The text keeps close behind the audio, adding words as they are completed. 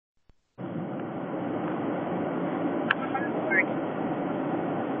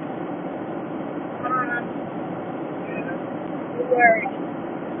bored.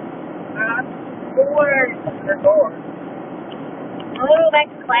 I'm bored. You're bored. I want to go back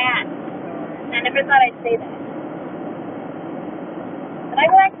to class. I never thought I'd say that. But I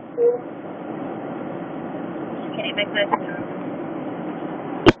go back to school. Just kidding, my class is over.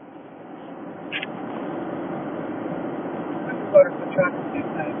 Go to the truck and do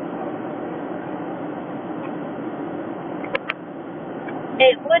that.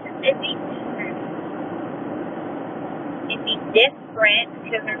 It wouldn't, it'd be different,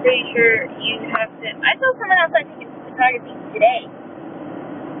 because I'm pretty sure you have to, I saw someone else like taking photography today.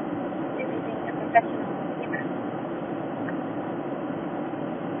 Using a professional camera.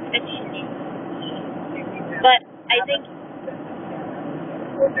 But I think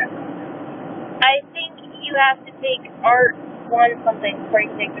you have to take art 1 something before you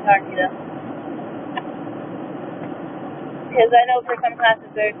can take photography though. Because I know for some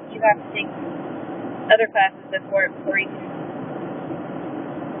classes you have to take other classes before you can.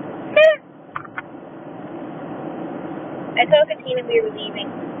 I saw Katina we were leaving,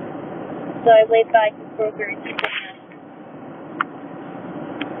 so I waved by to groceries.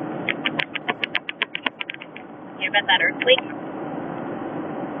 Hear about that earthquake?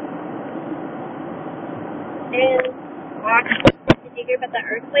 Did you hear about that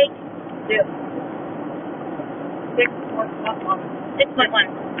earthquake? Yes. 6.1. 6.1.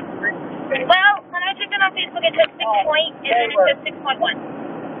 Well, when I checked it on Facebook, it said 6 point, and then it said 6.1.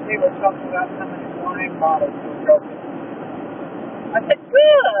 They were talking about how many wine bottles were broken. I said,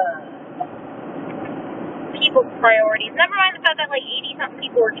 good. People's priorities. Never mind the fact that like 80-something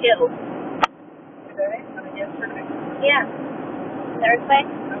people were killed. Today? I mean, yesterday? Yeah. The earthquake?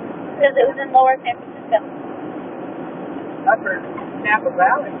 Because it was in Lower San Francisco. Upper Napa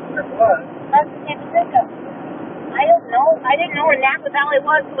Valley, where it was. That's in San Francisco. I don't know. I didn't know where Napa Valley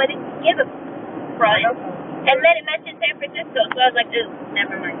was, so I didn't give a front. And then it mentioned San Francisco, so I was like, ooh,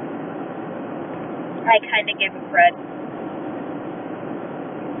 never mind. I kind of gave a crud.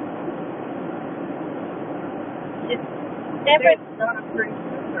 San Francisco.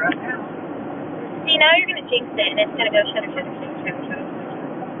 Right now. See, now you're going to jinx it, and it's going to go shutter, shutter, shutter, shutter, shutter.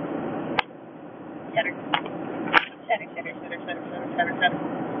 Shutter. Shutter, shutter, shutter, shutter, shutter, shutter, shutter.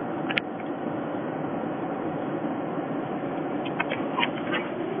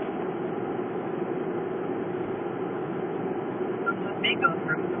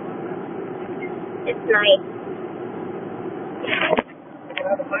 It's nice.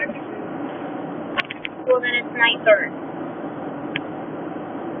 Well, then it's nicer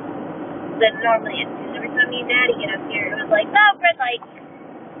than normally it is. Every time me and Daddy get up here, it was like, no, red light.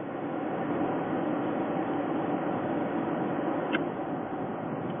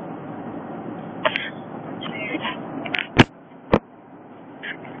 I'm tired.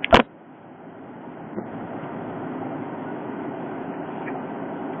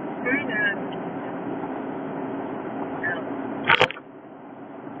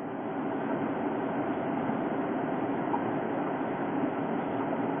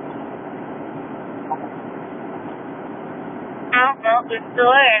 No, it's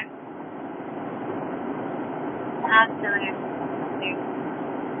still there. I'm still here.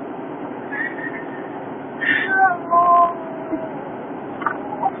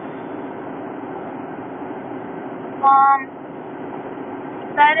 Mom,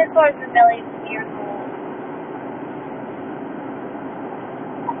 dinosaurs are millions of years old.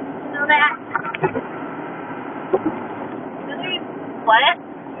 You know that? What?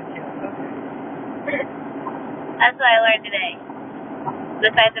 That's what I learned today.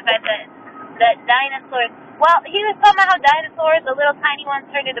 Besides the fact that dinosaurs, well, he was talking about how dinosaurs, the little tiny ones,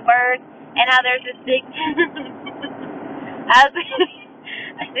 turned into birds, and how there's this big. I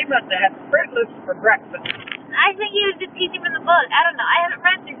He must have had Fruit Loops for breakfast. I think he was just teaching from the book. I don't know. I haven't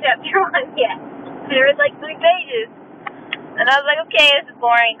read through chapter 1 yet. There was like 3 pages. And I was like, okay, this is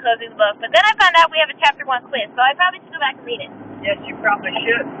boring, closing the book. But then I found out we have a chapter 1 quiz, so I probably should go back and read it. Yes, you probably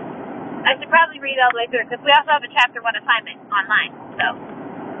should. I should probably read it all the way through, because we also have a chapter 1 assignment online, so.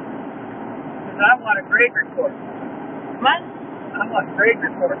 Because I want a grade report. What? I want grade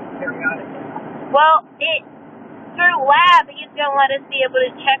reports periodically. Well, through lab, he's going to let us be able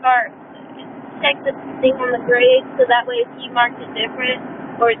to check the thing on the grade, so that way if he marks it different,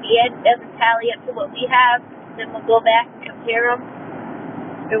 or at the end doesn't tally up to what we have, then we'll go back and compare them,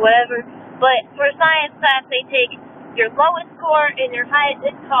 or whatever. But for science class, they take your lowest score and your highest.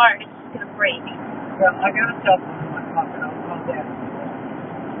 This car is just going to break. Well, I got to tell them I'm talking on that.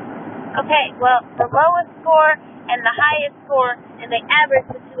 Okay, well, the lowest score and the highest score, and they average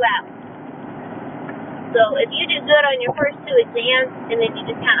the 2 out. So if you do good on your first 2 exams, and then you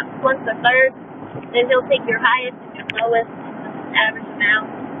just kind of flunk the third, then he'll take your highest and your lowest, and average them out.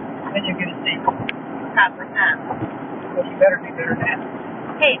 Then you're going to see. Probably not. Well, you better do better than that.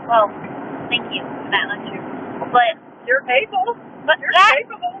 Okay, well, thank you for that lecture. But You're able. You're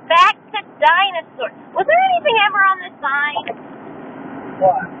capable. Back to dinosaurs. Was there anything ever on this sign?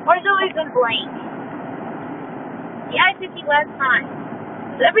 What? Or has it always been blank? The I-50 last time.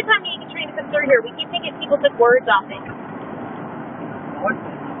 Every time me and Katrina come through here, we keep thinking people took words off it. What?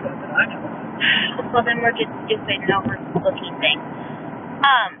 I know. Well, then we're just stupid and overlooking things.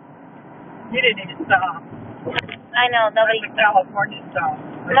 You didn't even stop. I know, nobody... That's a California stop.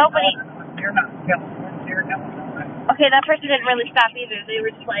 Nobody... You're not in California, you're in Illinois. Okay, that person didn't really stop either. They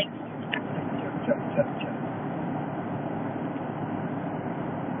were just like... Chuck.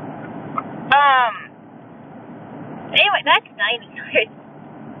 Anyway, that's dinosaurs.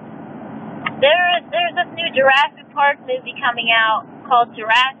 There's this new Jurassic Park movie coming out called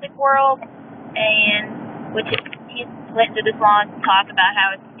Jurassic World, and he's went into this long talk about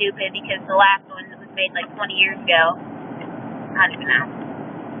how it's stupid because the last one was made like 20 years ago. I don't even know.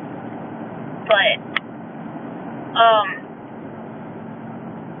 But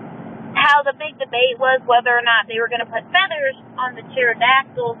how the big debate was whether or not they were going to put feathers on the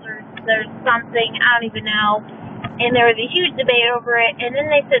pterodactyls or there's something, I don't even know. And there was a huge debate over it, and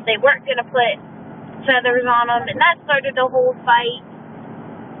then they said they weren't going to put feathers on them, and that started a whole fight.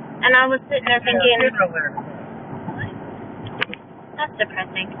 And I was sitting there thinking, that's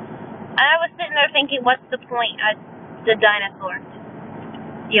depressing. And I was sitting there thinking, what's the point of the dinosaurs?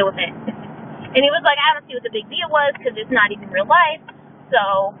 Deal with it. And he was like, I don't see what the big deal was, because it's not even real life.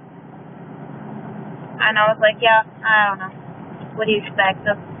 So, and I was like, yeah, I don't know. What do you expect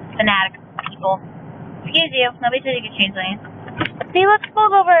of fanatic people? Excuse you, nobody said you could change lanes. See, let's pull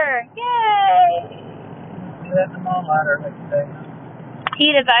over. Yay! You let them all out early today.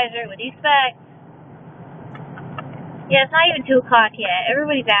 Heat advisory, what do you expect? Yeah, it's not even 2 o'clock yet.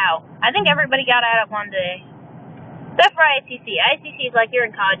 Everybody's out. I think everybody got out at one day. Except for ICC. ICC is like, you're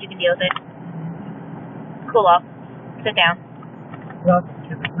in college, you can deal with it. Cool off. Sit down. Welcome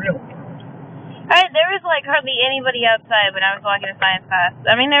to the real world. Alright, there was like hardly anybody outside when I was walking to science class.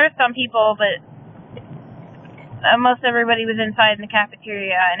 I mean, there were some people, but most everybody was inside in the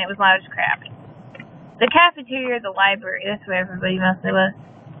cafeteria, and it was loud as crap. The cafeteria or the library, that's where everybody mostly was.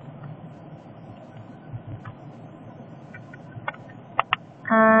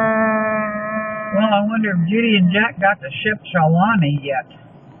 Well, I wonder if Judy and Jack got to ship Shawnee yet.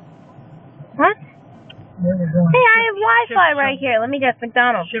 What? They were going Hey, I have Wi-Fi right here. Let me guess,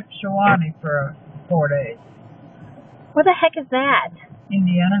 McDonald's. Ship Shawnee for 4 days. Where the heck is that?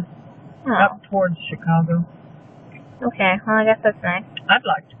 Indiana. Oh. Up towards Chicago. Okay, well, I guess that's nice. I'd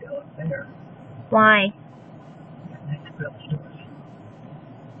like to go up there. Why? Next to build stores.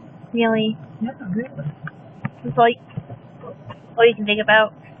 Really? Yeah, really. That's all you can think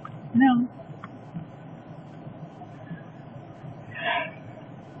about? No.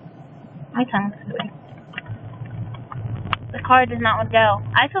 My tongue's sweet. The car does not want to go.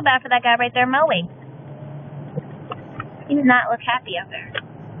 I feel bad for that guy right there mowing. He does not look happy out there.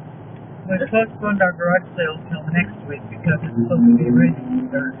 We postponed our garage sale till next week because it's supposed to be raining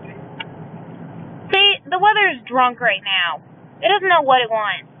Thursday. See, the weather's drunk right now. It doesn't know what it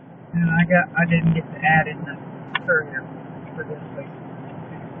wants. And I didn't get to add in the courier for this week.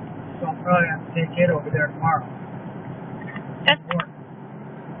 So I'll probably have to take it over there tomorrow. That's what?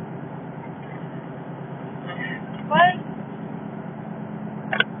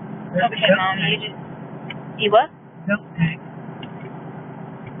 Okay, Mom, you what? Milk tank.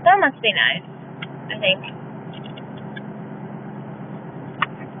 That must be nice, I think.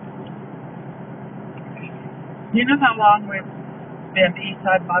 You know how long we've been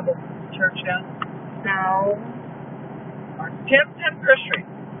Eastside Bible Church now? No. Our 10th anniversary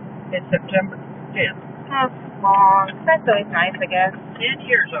is September 10th. That's long. That's always nice, I guess. 10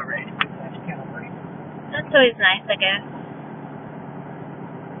 years already. That's Calvary. That's always nice, I guess.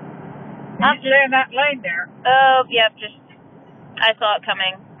 You stay in that lane there. Oh, yep, I saw it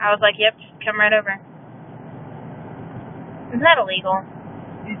coming. I was like, yep, just come right over. Isn't that illegal?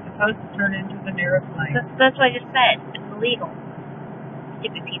 You're supposed to turn into the nearest lane. That's what I just said. It's illegal.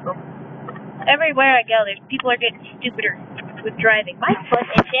 Stupid people. Everywhere I go, people are getting stupider with driving. My foot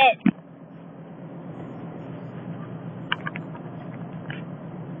is dead.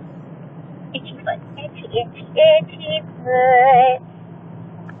 Itchy foot. Itchy, itchy, itchy foot.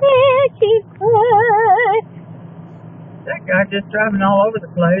 Itchy foot. That guy just driving all over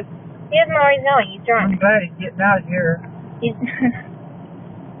the place. He doesn't know where he's going. He's drunk. I'm glad he's getting out of here.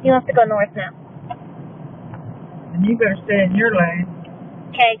 He wants to go north now. And you better stay in your lane.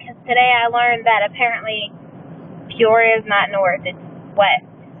 Okay, because today I learned that apparently Peoria's not north, it's west.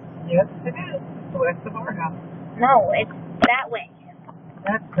 Yes, it is. It's west of our house. No, it's that way.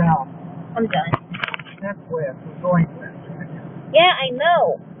 That's south. I'm done. That's west. We're going west right now. Yeah, I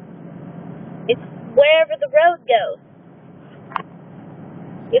know. It's wherever the road goes.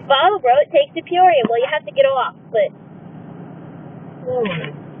 You follow the road, it takes to Peoria. Well, you have to get off, but... Oh.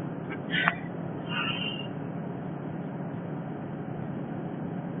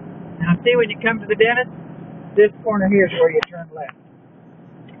 Now, see, when you come to the dentist, this corner here is where you turn left.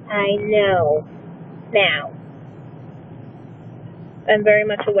 I know. Now. I'm very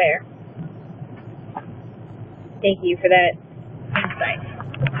much aware. Thank you for that insight.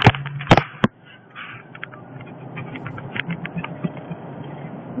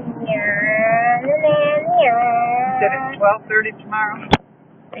 You said it's 12:30 tomorrow?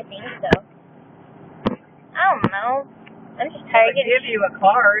 I think so. I don't know. I'm just tired of They getting... give you a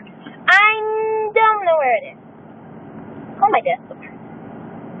card. I don't know where it is. Oh, my desk.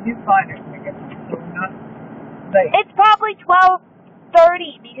 You find it. So not late. It's probably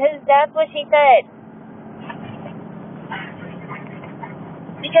 12:30 because that's what she said.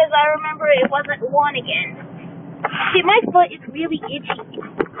 Because I remember it wasn't 1 again. See, my foot is really itchy.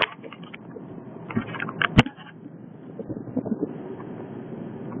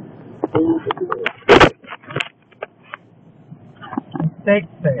 Estate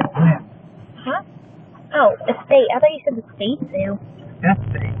sale, yeah. Huh? Oh, estate. I thought you said estate sale.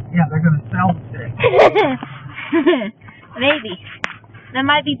 Estate. Yeah, they're going to sell estate. Maybe. That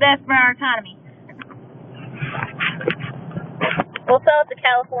might be best for our economy. We'll sell it to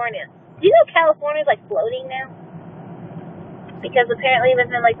California. Do you know California's like floating now? Because apparently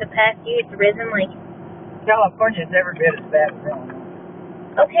within like the past year it's risen like... California's never been as bad as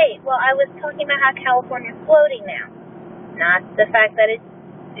Illinois. Okay, well I was talking about how California's floating now. Not the fact that its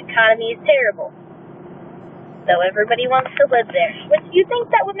economy is terrible. So everybody wants to live there. Which you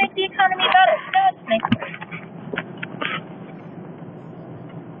think that would make the economy better? No, it makes it worse.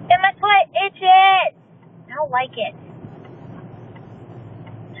 And my foot itches! I don't like it.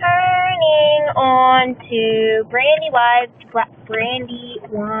 Turning on to Brandywine.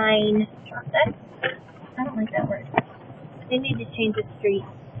 I don't like that word. They need to change the street.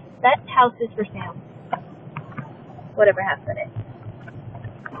 That house is for sale. Whatever house that is.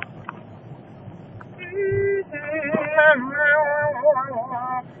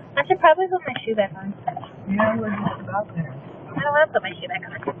 I should probably put my shoe back on. Yeah, we're just about there. I don't want to put my shoe back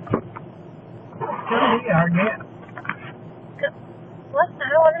on. Sure we are, yeah. What? I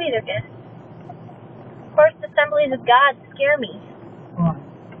don't want to be their guest. First assemblies of God scare me. What?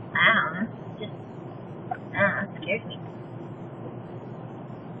 I don't know. It scares me.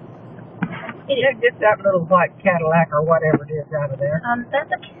 Yeah, get that little white Cadillac or whatever it is out of there.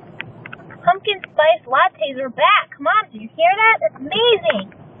 That's a... Pumpkin spice lattes are back. Come on, did you hear that? That's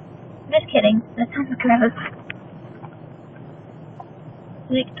amazing. Just kidding. That sounds gross.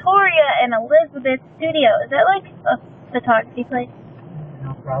 Victoria and Elizabeth Studio. Is that like a photography place?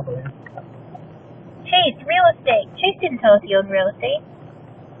 No, probably. Chase, real estate. Chase didn't tell us he owned real estate.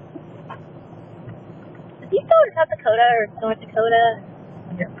 Is he still in South Dakota or North Dakota?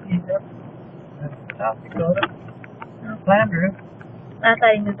 Yep, he's up. That's South Dakota. Landry. I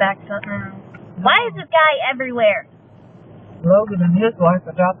thought he moved back to... Why is this guy everywhere? Logan and his wife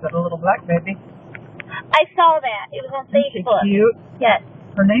adopted a little black baby. I saw that. It was on Facebook. She's cute. Yes.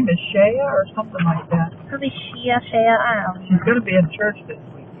 Her name is Shea or something like that. Probably Shea, I don't know. She's going to be in church this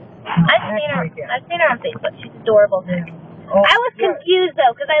weekend. I've seen her on Facebook. She's adorable. Yeah. Oh, I was confused,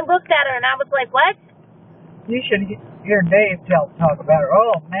 though, because I looked at her and I was like, what? You should hear Dave talk about her.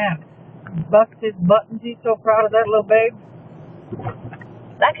 Oh, man. Bucks his buttons. He's so proud of that little babe.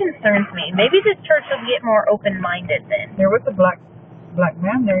 That concerns me. Maybe this church will get more open-minded then. There was a black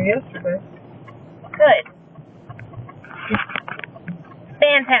man there yesterday. Good.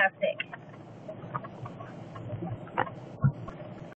 Fantastic.